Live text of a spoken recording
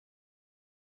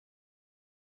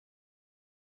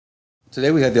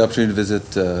Today we had the opportunity to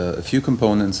visit a few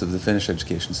components of the Finnish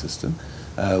education system.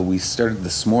 We started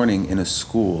this morning in a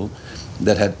school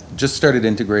that had just started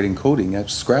integrating coding,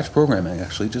 scratch programming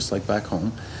actually, just like back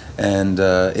home, and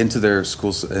into their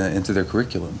schools, into their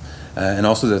curriculum. And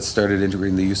also that started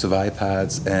integrating the use of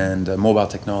iPads and mobile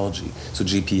technology, so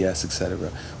GPS, etc.,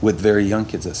 with very young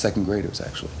kids, second graders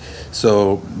actually.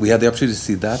 So we had the opportunity to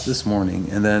see that this morning,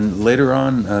 and then later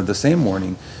on the same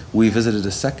morning we visited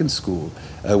a second school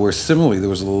where similarly there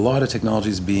was a lot of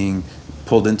technologies being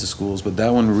pulled into schools, but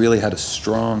that one really had a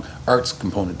strong arts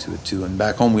component to it too. And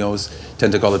back home we always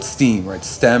tend to call it STEAM, right?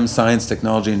 STEM, science,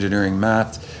 technology, engineering,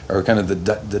 math, are kind of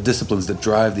the disciplines that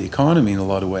drive the economy in a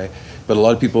lot of way. But a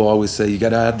lot of people always say you got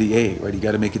to add the A, right? You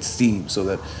got to make it STEAM, so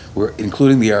that we're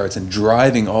including the arts and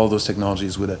driving all those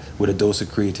technologies with a dose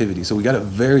of creativity. So we got a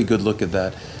very good look at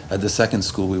that at the second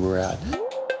school we were at.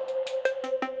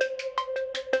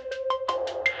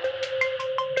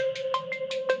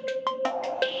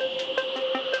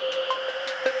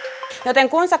 Joten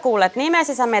kun sä kuulet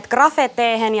nimesi, sä meet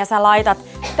grafeteehen ja sä laitat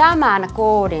tämän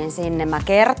koodin sinne. Mä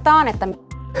kertaan, että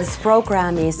this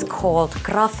program is called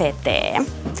Grafete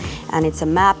and it's a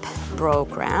map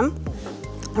program,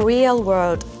 real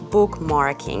world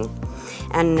bookmarking,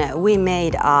 and we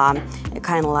made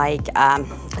kind of like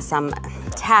some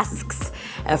tasks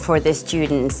for the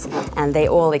students, and they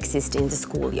all exist in the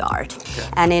schoolyard.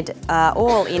 And it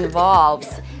all involves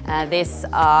this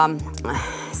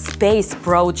space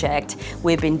project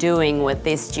we've been doing with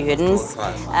these students.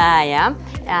 Yeah,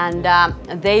 and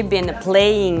they've been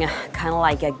playing kind of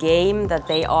like a game that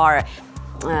they are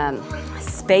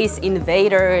space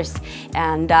invaders,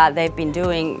 and they've been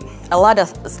doing a lot of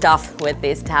stuff with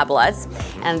these tablets,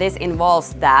 and this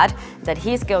involves that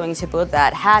he's going to put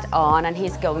that hat on and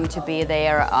he's going to be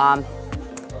their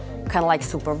kind of like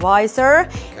supervisor,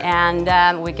 and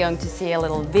we're going to see a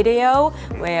little video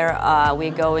where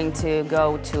we're going to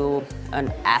go to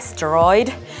an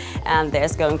asteroid, and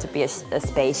there's going to be a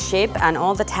spaceship, and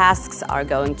all the tasks are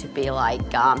going to be like,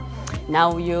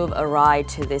 now you've arrived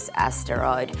to this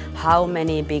asteroid, how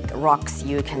many big rocks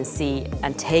you can see,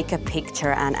 and take a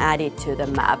picture and add it to the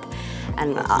map.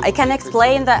 And I can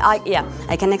explain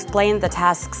I can explain the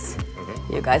tasks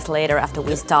you guys later after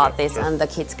we start this and the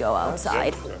kids go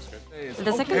outside.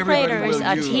 The second graders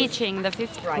are teaching the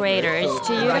fifth graders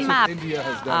to use the map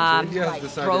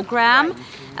program.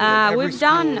 We've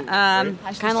done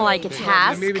kind of like a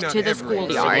task to the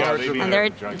schoolyard, and there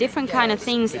are different kind of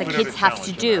things the kids have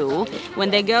to do.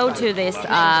 When they go to this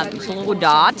blue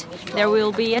dot, there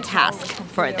will be a task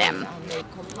for them.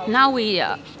 Now we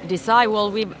decide,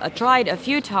 well, we've tried a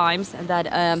few times that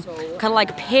kind of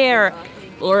like pair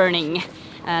learning.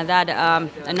 That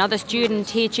another student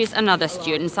teaches another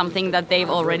student something that they've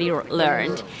already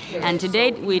learned. And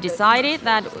today we decided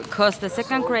that because the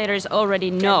second graders already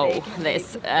know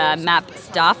this map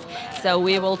stuff, so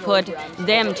we will put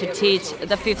them to teach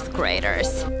the fifth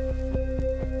graders.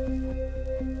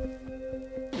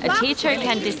 A teacher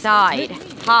can decide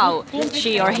how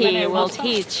she or he will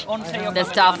teach the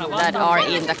stuff that are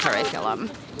in the curriculum.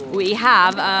 We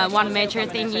have one major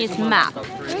thing is map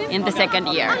in the second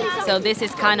year. So this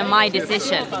is kind of my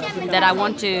decision that I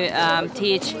want to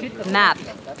teach map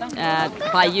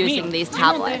by using these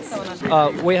tablets.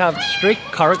 We have strict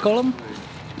curriculum,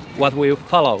 what we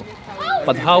follow,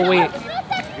 but how we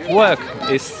work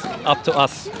is up to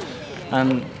us.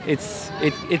 And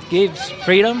it gives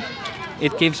freedom,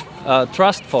 it gives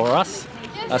trust for us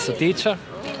as a teacher.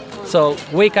 So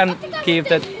we can give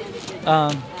that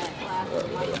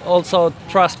also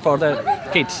trust for the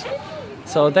kids,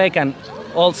 so they can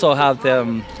also have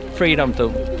the freedom to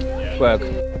work.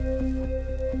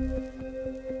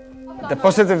 The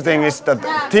positive thing is that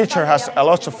the teacher has a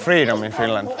lot of freedom in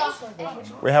Finland.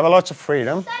 We have a lot of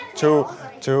freedom to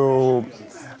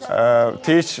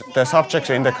teach the subjects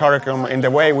in the curriculum in the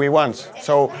way we want.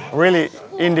 So really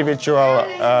individual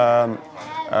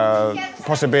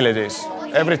possibilities.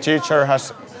 Every teacher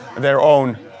has their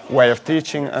own way of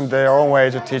teaching and their own way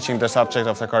to teaching the subject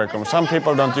of the curriculum. Some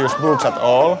people don't use books at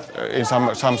all in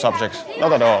some subjects,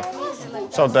 not at all.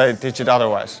 So they teach it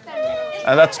otherwise,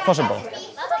 and that's possible.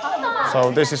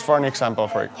 So this is for an example,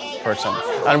 for example,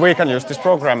 and we can use this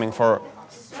programming for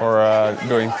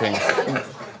doing things.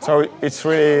 So it's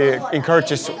really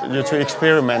encourages you to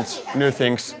experiment new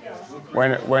things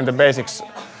when the basics,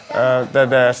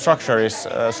 the structure is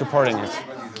supporting it,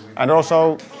 and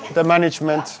also the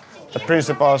management. The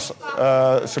principals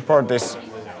support this.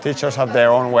 Teachers have their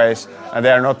own ways, and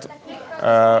they are not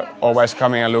always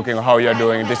coming and looking how you're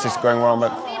doing. This is going wrong,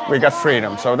 but we got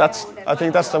freedom. So I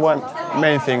think that's the one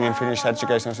main thing in Finnish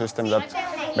education system that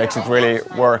makes it really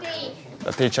work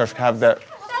the teachers have the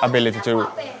ability to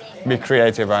be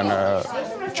creative and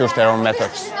choose their own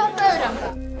methods.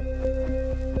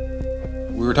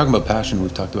 We were talking about passion.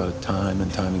 We've talked about it time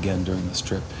and time again during this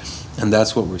trip, and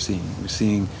that's what we're seeing. We're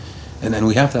seeing, and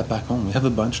we have that back home. We have a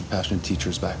bunch of passionate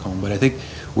teachers back home, but I think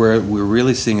where we're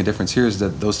really seeing a difference here is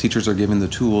that those teachers are given the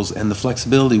tools and the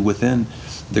flexibility within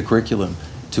the curriculum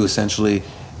to essentially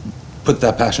put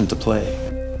that passion to play.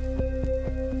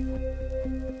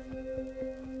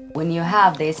 When you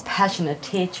have these passionate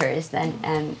teachers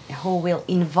and who will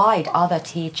invite other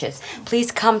teachers,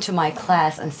 please come to my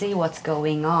class and see what's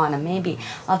going on, and maybe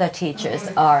other teachers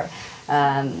are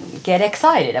get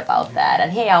excited about that,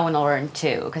 and hey, I want to learn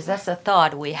too, because that's the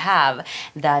thought we have,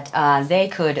 that they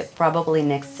could probably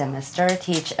next semester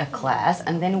teach a class,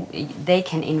 and then they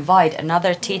can invite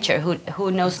another teacher who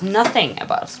knows nothing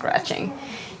about scratching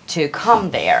to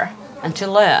come there and to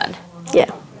learn.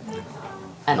 Yeah.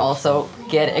 And also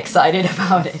get excited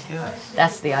about it.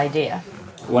 That's the idea.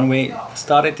 When we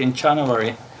started in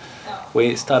January,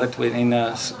 we started within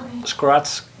a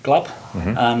Scratch club,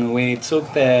 and we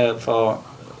took there for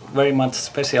very much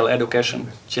special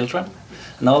education children,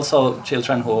 and also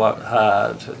children who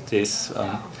had this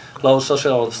low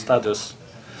social status,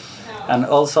 and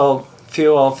also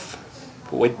few of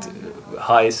with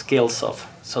high skills of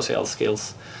social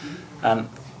skills, and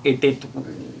it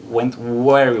went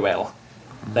very well.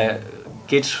 The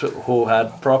kids who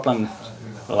had problems,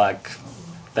 like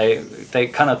they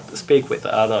cannot speak with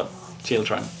other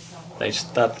children, they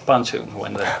start punching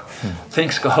when the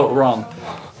things go wrong.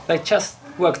 They just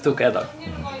work together.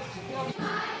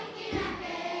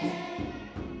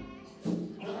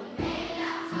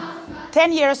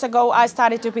 10 years ago I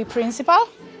started to be principal,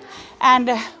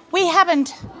 and we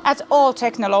haven't at all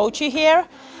technology here.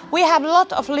 We have a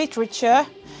lot of literature,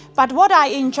 but what I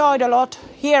enjoyed a lot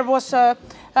here was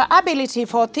ability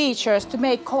for teachers to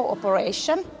make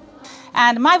cooperation.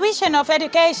 And my vision of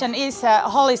education is a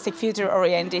holistic,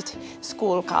 future-oriented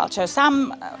school culture.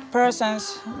 Some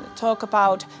persons talk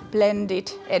about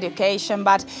blended education,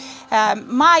 but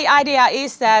my idea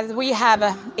is that we have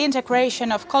an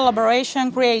integration of collaboration,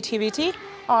 creativity,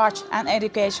 art and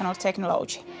educational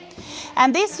technology.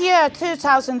 And this year,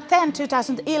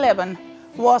 2010-2011,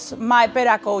 was my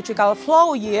pedagogical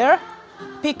flow year,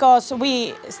 because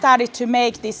we started to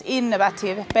make this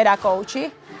innovative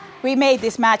pedagogy. We made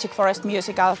this Magic Forest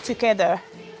musical together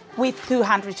with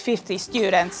 250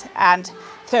 students and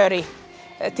 30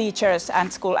 teachers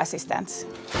and school assistants.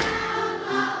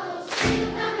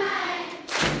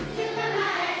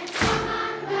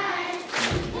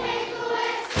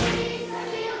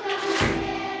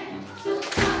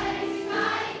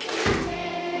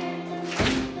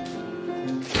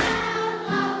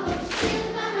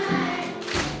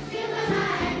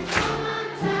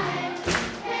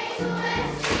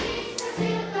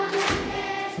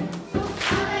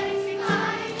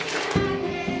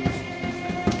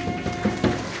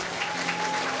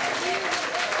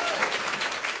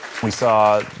 We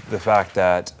saw the fact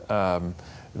that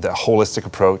the holistic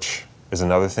approach is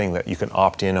another thing that you can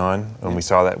opt in on, and we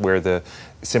saw that where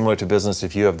similar to business,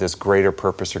 if you have this greater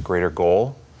purpose or greater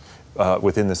goal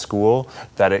within the school,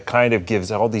 that it kind of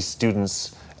gives all these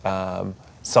students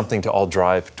something to all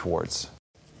drive towards.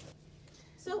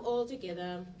 So all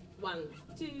together, 1,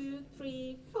 2,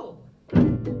 3, 4.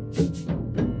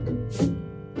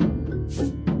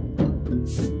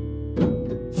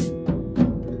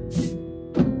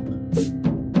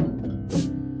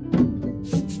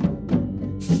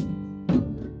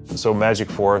 So Magic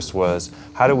Forest was,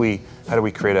 how do we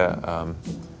create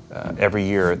every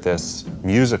year this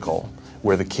musical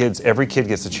where every kid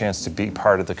gets a chance to be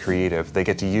part of the creative. They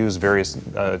get to use various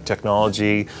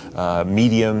technology,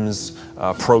 mediums,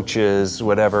 approaches,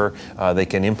 whatever. They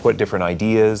can input different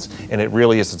ideas, and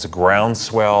it's a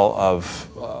groundswell of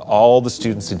all the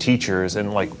students and teachers,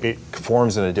 and it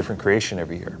forms in a different creation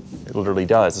every year. It literally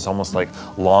does. It's almost like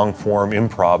long-form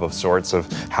improv of sorts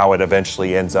of how it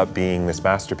eventually ends up being this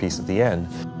masterpiece at the end.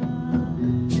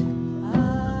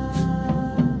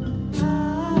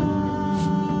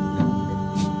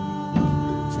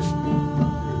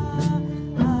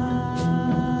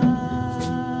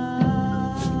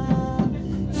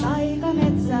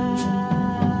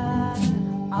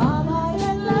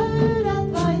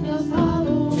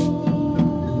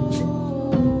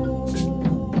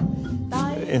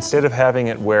 Instead of having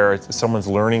it where someone's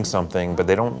learning something, but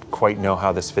they don't quite know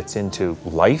how this fits into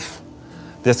life,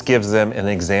 this gives them an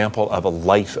example of a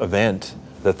life event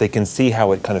that they can see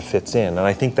how it kind of fits in. And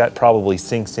I think that probably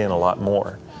sinks in a lot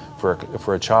more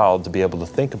for a child to be able to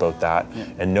think about that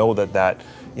and know that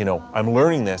you know, I'm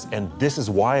learning this and this is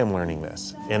why I'm learning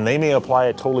this. And they may apply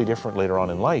it totally different later on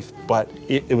in life, but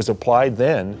it was applied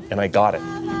then and I got it.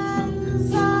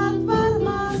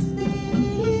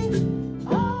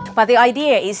 But the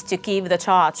idea is to give the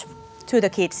charge to the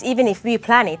kids, even if we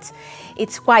plan it.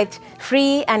 It's quite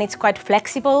free and it's quite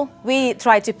flexible. We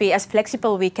try to be as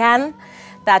flexible we can.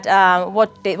 That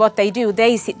what they do,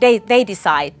 they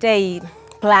decide, they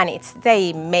plan it,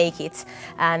 they make it,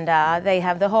 and they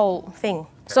have the whole thing.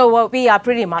 So we are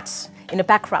pretty much in the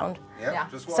background. Yeah.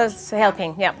 So it's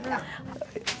helping. Yeah.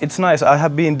 It's nice. I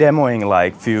have been demoing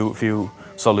like few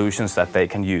solutions that they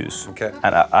can use. Okay.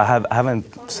 And I haven't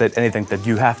said anything that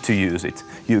you have to use it.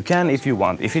 You can if you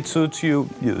want. If it suits you,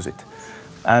 use it.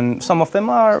 And some of them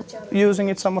are using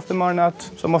it, some of them are not.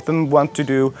 Some of them want to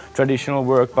do traditional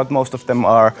work, but most of them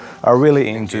are really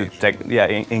into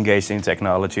engaged in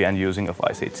technology and using of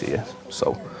ICT. Yeah.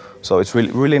 So it's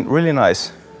really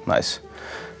nice.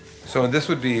 So this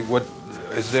would be what?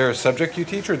 Is there a subject you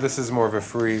teach, or this is more of a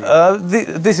free?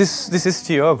 This is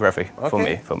geography for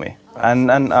me,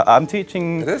 and I'm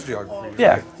teaching. It is geography.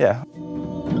 Yeah.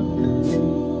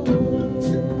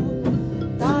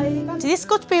 This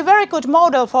could be a very good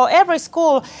model for every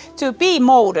school to be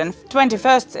modern,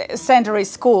 21st century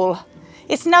school.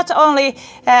 It's not only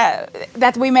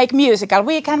that we make musical,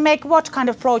 we can make what kind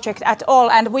of project at all,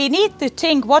 and we need to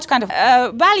think what kind of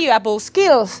valuable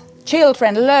skills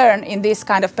children learn in this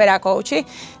kind of pedagogy.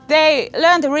 They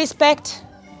learn to respect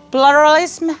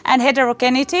pluralism and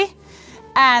heterogeneity,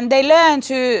 and they learn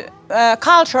to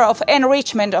culture of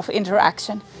enrichment of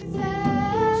interaction.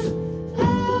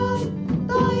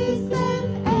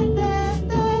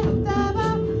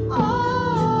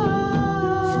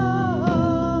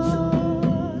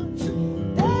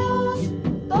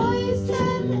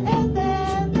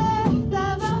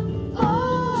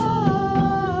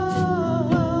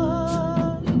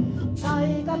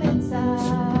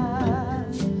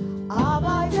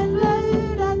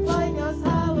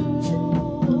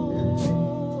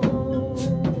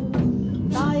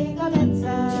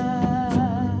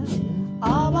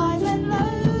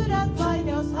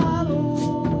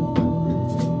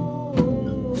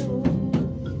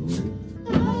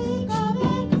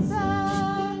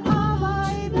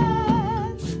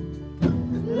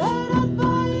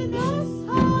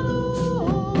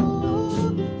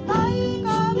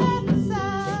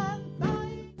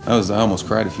 I almost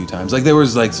cried a few times. Like there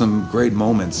was like some great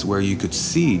moments where you could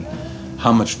see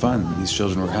how much fun these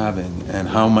children were having and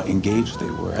how engaged they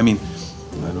were. I mean,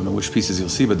 I don't know which pieces you'll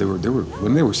see, but they were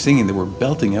when they were singing, they were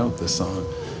belting out the song.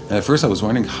 And at first I was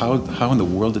wondering how in the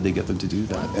world did they get them to do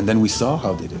that? And then we saw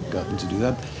how they got them to do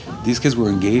that. These kids were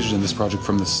engaged in this project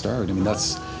from the start. I mean,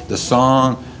 that's the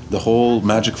song, the whole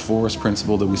magic forest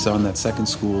principle that we saw in that second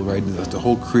school, right? The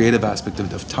whole creative aspect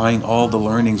of tying all the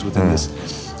learnings within this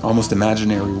almost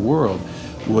imaginary world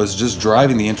was just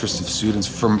driving the interest of students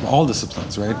from all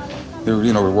disciplines, right? There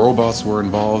were, robots were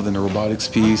involved in the robotics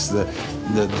piece.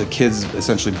 The kids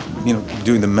essentially,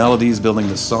 doing the melodies, building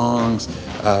the songs,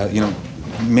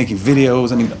 making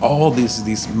videos. I mean, all these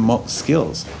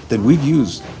skills that we've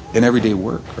used in everyday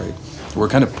work, right? We're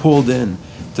kind of pulled in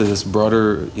to this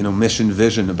broader, mission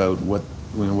vision about what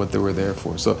they were there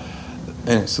for. So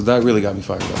that really got me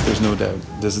fired up. There's no doubt.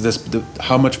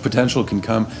 How much potential can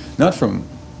come, not from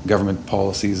government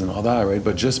policies and all that, right?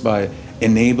 But just by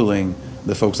enabling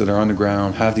the folks that are on the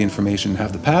ground, have the information,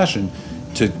 have the passion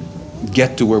to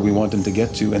get to where we want them to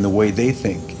get to and the way they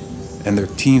think and their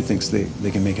team thinks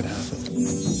they can make it happen.